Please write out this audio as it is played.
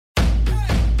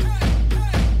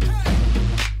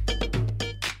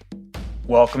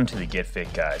Welcome to the Get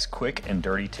Fit Guys, quick and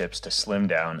dirty tips to slim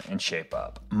down and shape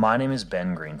up. My name is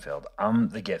Ben Greenfield. I'm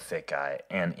the Get Fit Guy,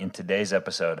 and in today's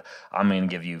episode, I'm going to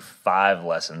give you 5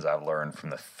 lessons I've learned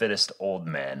from the fittest old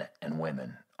men and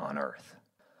women on earth.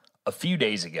 A few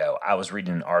days ago, I was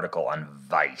reading an article on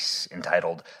Vice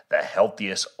entitled "The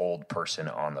Healthiest Old Person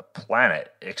on the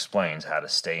Planet Explains How to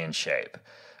Stay in Shape,"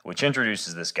 which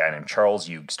introduces this guy named Charles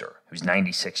Eugster, who's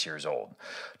 96 years old.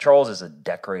 Charles is a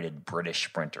decorated British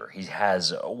sprinter. He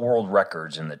has world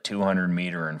records in the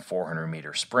 200-meter and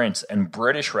 400-meter sprints and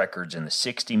British records in the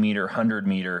 60-meter,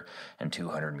 100-meter, and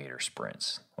 200-meter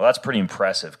sprints. Well, that's pretty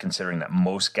impressive considering that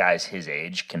most guys his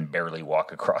age can barely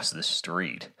walk across the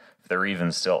street. They're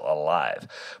even still alive.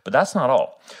 But that's not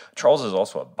all. Charles is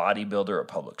also a bodybuilder, a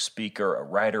public speaker, a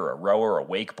writer, a rower, a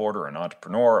wakeboarder, an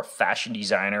entrepreneur, a fashion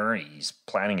designer. He's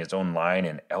planning his own line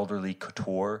in elderly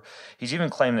couture. He's even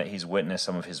claimed that he's witnessed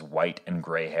some of his white and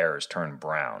gray hairs turn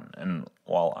brown. And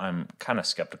while I'm kind of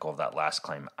skeptical of that last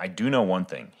claim, I do know one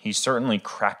thing. He certainly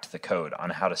cracked the code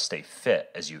on how to stay fit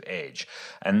as you age.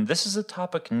 And this is a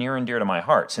topic near and dear to my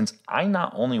heart, since I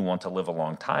not only want to live a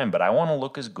long time, but I want to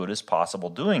look as good as possible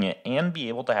doing it and be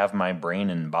able to have my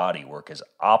brain and body work as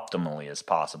optimally as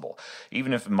possible,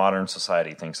 even if modern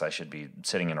society thinks I should be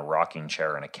sitting in a rocking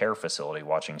chair in a care facility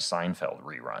watching Seinfeld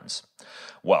reruns.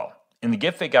 Well, in the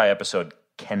Get Fit Guy episode,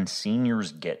 Can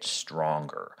Seniors Get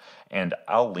Stronger? And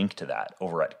I'll link to that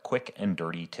over at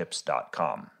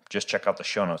quickanddirtytips.com. Just check out the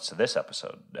show notes to this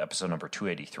episode number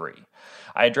 283.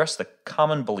 I address the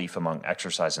common belief among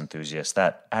exercise enthusiasts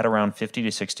that at around 50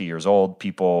 to 60 years old,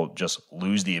 people just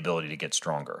lose the ability to get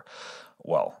stronger.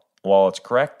 Well, while it's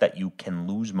correct that you can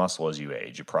lose muscle as you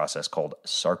age, a process called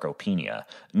sarcopenia,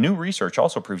 new research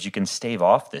also proves you can stave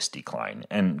off this decline,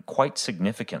 and quite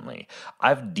significantly.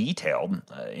 I've detailed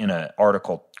in an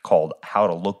article called How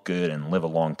to Look Good and Live a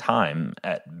Long Time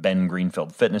at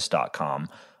bengreenfieldfitness.com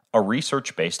a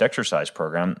research-based exercise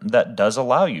program that does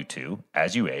allow you to,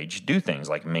 as you age, do things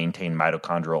like maintain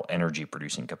mitochondrial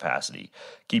energy-producing capacity,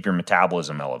 keep your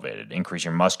metabolism elevated, increase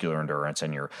your muscular endurance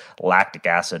and your lactic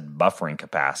acid buffering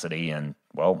capacity, and,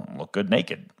 well, look good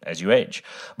naked as you age.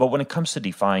 But when it comes to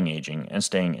defying aging and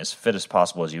staying as fit as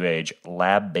possible as you age,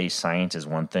 lab-based science is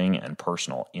one thing and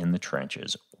personal, in the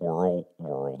trenches,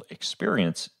 world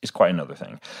experience is quite another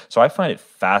thing. So I find it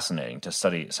fascinating to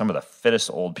study some of the fittest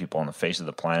old people on the face of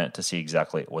the planet to see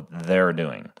exactly what they're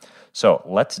doing. So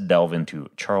let's delve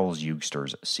into Charles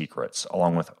Eugster's secrets,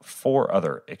 along with 4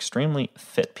 other extremely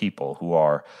fit people who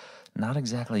are not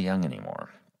exactly young anymore.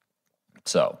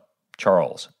 So,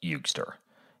 Charles Eugster.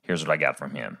 Here's what I got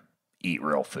from him. Eat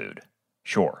real food.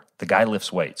 Sure, the guy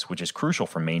lifts weights, which is crucial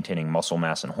for maintaining muscle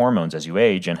mass and hormones as you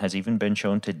age, and has even been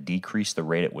shown to decrease the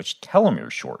rate at which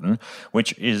telomeres shorten,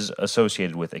 which is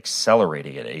associated with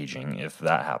accelerating aging if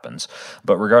that happens.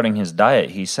 But regarding his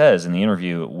diet, he says in the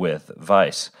interview with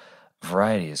Vice,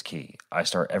 "Variety is key. I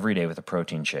start every day with a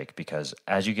protein shake because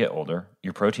as you get older,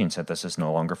 your protein synthesis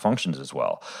no longer functions as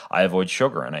well. I avoid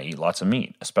sugar and I eat lots of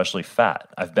meat, especially fat.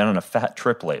 I've been on a fat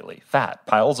trip lately. Fat,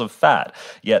 piles of fat.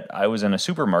 Yet I was in a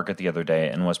supermarket the other day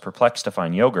and was perplexed to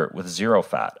find yogurt with 0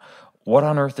 fat. What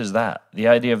on earth is that? The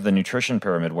idea of the nutrition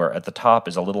pyramid where at the top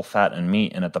is a little fat and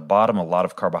meat and at the bottom a lot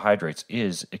of carbohydrates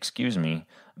is, excuse me,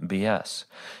 BS.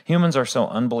 Humans are so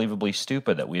unbelievably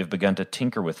stupid that we have begun to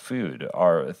tinker with food.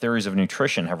 Our theories of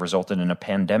nutrition have resulted in a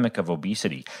pandemic of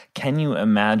obesity. Can you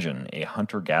imagine a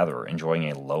hunter-gatherer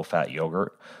enjoying a low-fat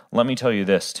yogurt? Let me tell you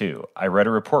this, too. I read a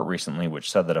report recently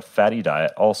which said that a fatty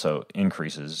diet also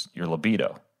increases your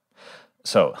libido.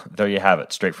 So, there you have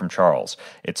it, straight from Charles.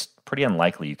 It's pretty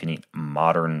unlikely you can eat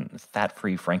modern,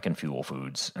 fat-free Frankenfuel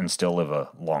foods and still live a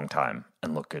long time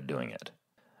and look good doing it.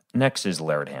 Next is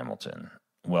Laird Hamilton.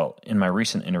 Well, in my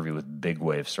recent interview with big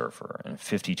wave surfer and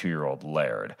 52-year-old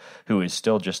Laird, who is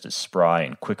still just as spry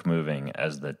and quick-moving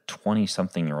as the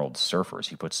 20-something-year-old surfers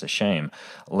he puts to shame,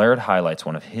 Laird highlights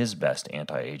one of his best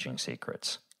anti-aging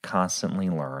secrets: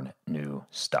 constantly learn new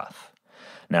stuff.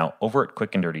 Now, over at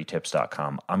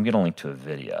quickanddirtytips.com, I'm going to link to a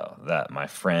video that my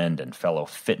friend and fellow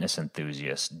fitness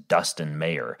enthusiast Dustin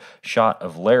Mayer shot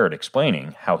of Laird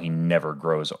explaining how he never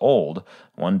grows old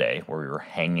one day where we were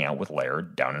hanging out with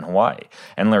Laird down in Hawaii.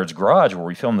 And Laird's garage, where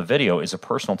we filmed the video, is a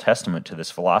personal testament to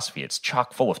this philosophy. It's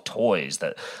chock full of toys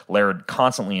that Laird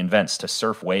constantly invents to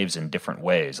surf waves in different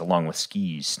ways, along with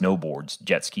skis, snowboards,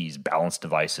 jet skis, balance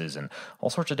devices, and all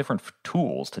sorts of different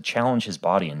tools to challenge his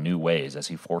body in new ways as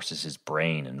he forces his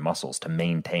brain brain and muscles to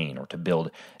maintain or to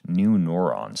build new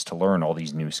neurons to learn all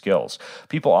these new skills.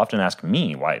 People often ask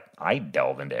me why I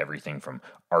delve into everything from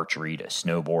archery to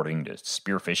snowboarding to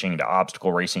spearfishing to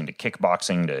obstacle racing to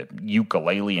kickboxing to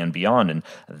ukulele and beyond, and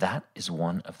that is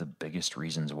one of the biggest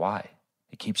reasons why.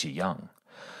 It keeps you young.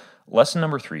 Lesson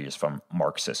number 3 is from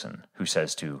Mark Sisson, who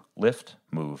says to lift,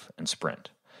 move, and sprint.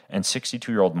 And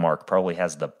 62-year-old Mark probably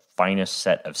has the finest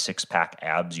set of six-pack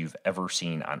abs you've ever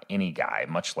seen on any guy,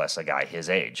 much less a guy his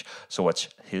age. So what's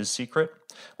his secret?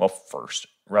 Well, first,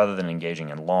 rather than engaging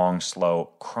in long,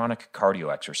 slow, chronic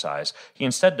cardio exercise, he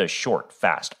instead does short,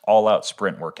 fast, all-out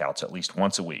sprint workouts at least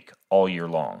once a week, all year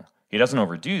long. He doesn't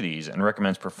overdo these and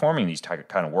recommends performing these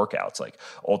kind of workouts like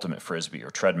ultimate frisbee or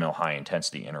treadmill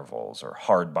high-intensity intervals or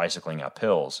hard bicycling up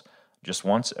hills just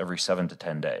once every 7 to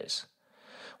 10 days.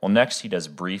 Well, next he does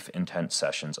brief, intense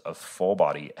sessions of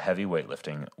full-body heavy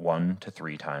weightlifting 1 to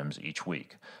 3 times each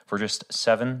week for just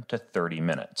 7 to 30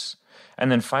 minutes. And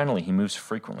then finally, he moves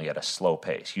frequently at a slow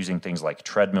pace, using things like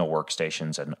treadmill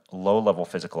workstations and low-level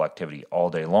physical activity all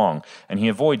day long, and he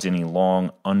avoids any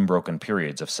long, unbroken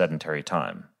periods of sedentary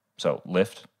time. So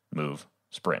lift, move,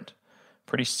 sprint.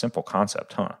 Pretty simple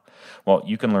concept, huh? Well,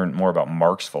 you can learn more about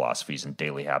Mark's philosophies and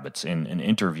daily habits in an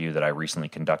interview that I recently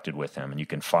conducted with him, and you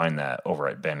can find that over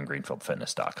at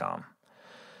bengreenfieldfitness.com.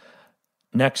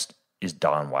 Next is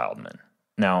Don Wildman.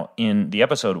 Now, in the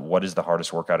episode, What is the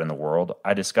Hardest Workout in the World?,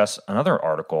 I discuss another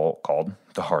article called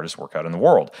The Hardest Workout in the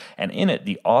World, and in it,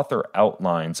 the author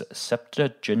outlines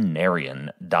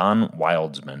septuagenarian Don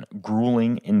Wildman's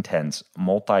grueling, intense,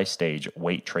 multi-stage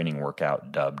weight training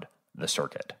workout dubbed The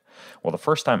Circuit. Well, the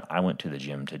first time I went to the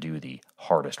gym to do the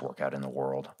hardest workout in the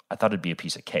world, I thought it'd be a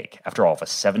piece of cake. After all, if a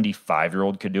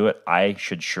 75-year-old could do it, I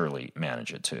should surely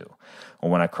manage it too.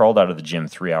 Well, when I crawled out of the gym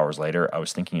 3 hours later, I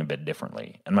was thinking a bit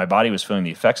differently, and my body was feeling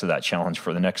the effects of that challenge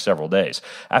for the next several days.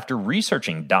 After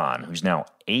researching Don, who's now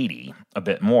 80, a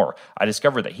bit more, I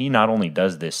discovered that he not only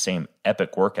does this same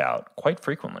epic workout quite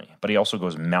frequently, but he also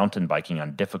goes mountain biking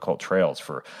on difficult trails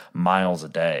for miles a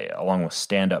day, along with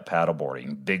stand-up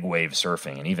paddleboarding, big wave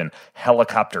surfing, and even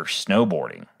helicopter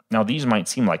snowboarding. Now, these might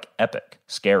seem like epic,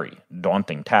 scary,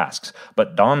 daunting tasks,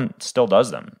 but Don still does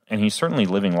them, and he's certainly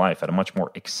living life at a much more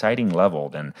exciting level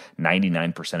than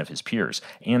 99% of his peers,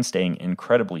 and staying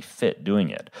incredibly fit doing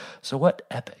it. So what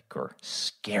epic or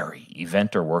scary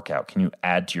event or workout can you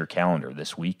add to your calendar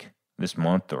this week, this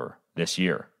month, or this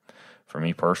year? For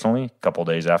me personally, a couple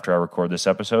days after I record this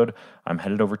episode, I'm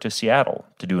headed over to Seattle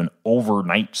to do an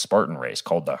overnight Spartan race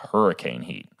called the Hurricane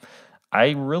Heat. I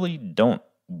really don't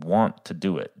want to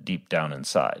do it deep down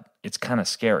inside. It's kind of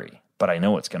scary, but I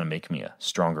know it's going to make me a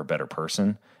stronger, better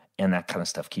person, and that kind of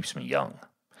stuff keeps me young.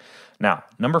 Now,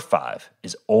 number 5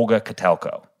 is Olga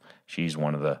Kotelko. She's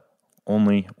one of the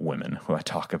only women who I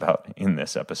talk about in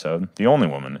this episode, the only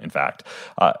woman, in fact,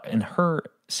 and her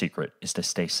secret is to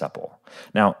stay supple.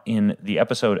 Now, in the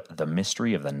episode, The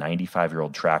Mystery of the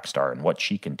 95-Year-Old Track Star and What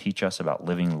She Can Teach Us About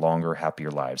Living Longer, Happier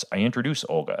Lives, I introduce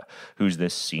Olga, who's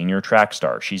this senior track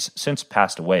star. She's since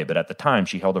passed away, but at the time,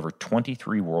 she held over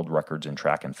 23 world records in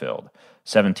track and field,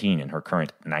 17 in her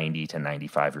current 90 to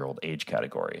 95-year-old age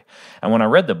category. And when I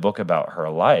read the book about her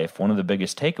life, one of the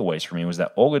biggest takeaways for me was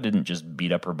that Olga didn't just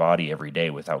beat up her body every day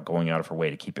without going out of her way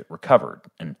to keep it recovered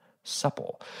and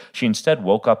supple. She instead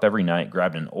woke up every night,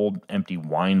 grabbed an old empty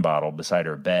wine bottle beside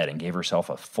her bed, and gave herself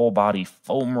a full-body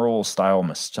foam roll-style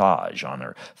massage on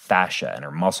her fascia and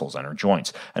her muscles and her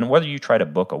joints. And whether you try to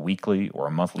book a weekly or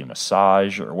a monthly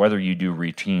massage, or whether you do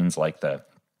routines like the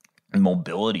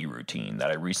mobility routine that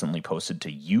I recently posted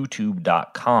to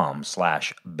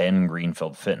youtube.com/Ben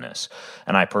Greenfield Fitness.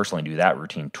 And I personally do that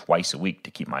routine twice a week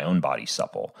to keep my own body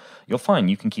supple. You'll find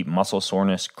you can keep muscle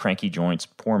soreness, cranky joints,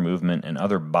 poor movement, and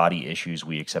other body issues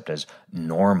we accept as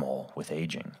normal with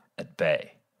aging at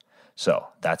bay. So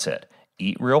that's it.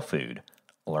 Eat real food,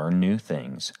 learn new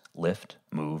things, lift,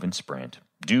 move, and sprint.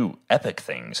 Do epic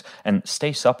things, and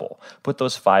stay supple. Put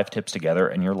those 5 tips together,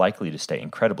 and you're likely to stay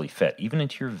incredibly fit, even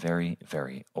into your very,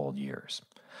 very old years.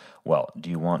 Well, do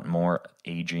you want more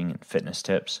aging and fitness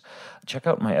tips? Check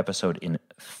out my episode in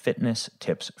Fitness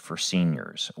Tips for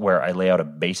Seniors, where I lay out a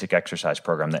basic exercise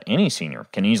program that any senior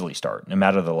can easily start, no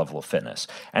matter the level of fitness.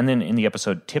 And then in the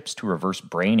episode Tips to Reverse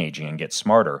Brain Aging and Get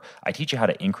Smarter, I teach you how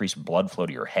to increase blood flow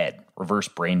to your head, reverse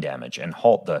brain damage, and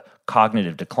halt the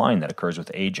cognitive decline that occurs with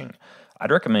aging. I'd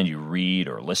recommend you read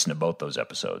or listen to both those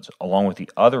episodes, along with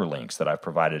the other links that I've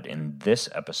provided in this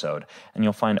episode, and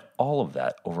you'll find all of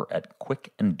that over at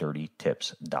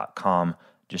quickanddirtytips.com.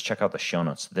 Just check out the show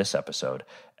notes to this episode,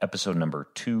 episode number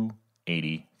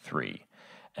 283.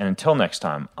 And until next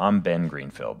time, I'm Ben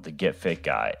Greenfield, the Get Fit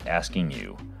Guy, asking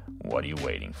you, What are you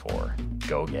waiting for?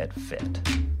 Go get fit.